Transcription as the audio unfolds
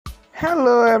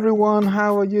Hello everyone,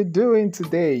 how are you doing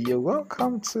today? You're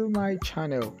welcome to my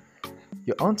channel.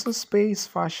 You're onto Space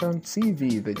Fashion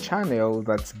TV, the channel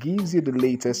that gives you the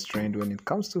latest trend when it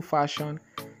comes to fashion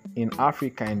in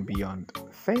Africa and beyond.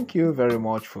 Thank you very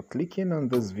much for clicking on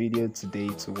this video today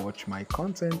to watch my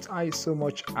content. I so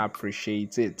much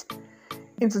appreciate it.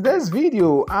 In today's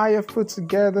video, I have put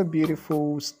together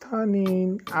beautiful,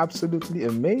 stunning, absolutely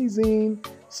amazing,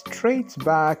 straight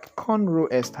back cornrow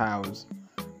hairstyles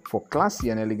for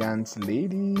classy and elegant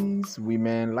ladies,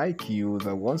 women like you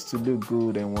that wants to look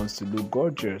good and wants to look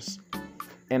gorgeous.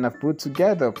 And I've put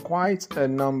together quite a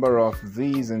number of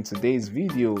these in today's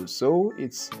video, so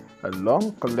it's a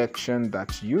long collection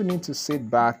that you need to sit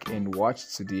back and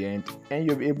watch to the end, and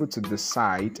you'll be able to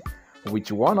decide which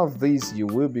one of these you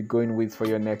will be going with for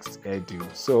your next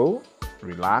hairdo. So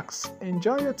relax,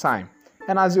 enjoy your time,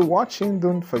 and as you're watching,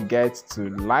 don't forget to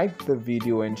like the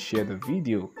video and share the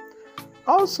video.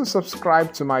 Also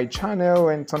subscribe to my channel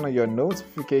and turn on your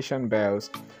notification bells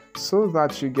so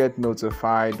that you get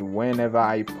notified whenever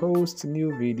I post new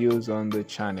videos on the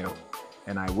channel,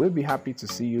 and I will be happy to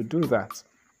see you do that.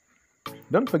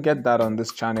 Don't forget that on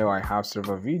this channel I have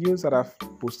several videos that I've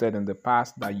posted in the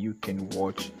past that you can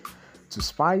watch to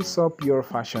spice up your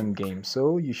fashion game,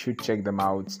 so you should check them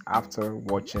out after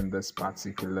watching this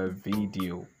particular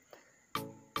video.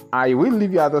 I will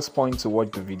leave you at this point to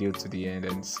watch the video to the end,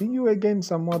 and see you again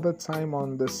some other time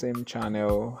on the same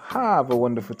channel. Have a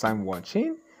wonderful time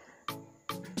watching.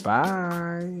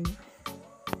 Bye.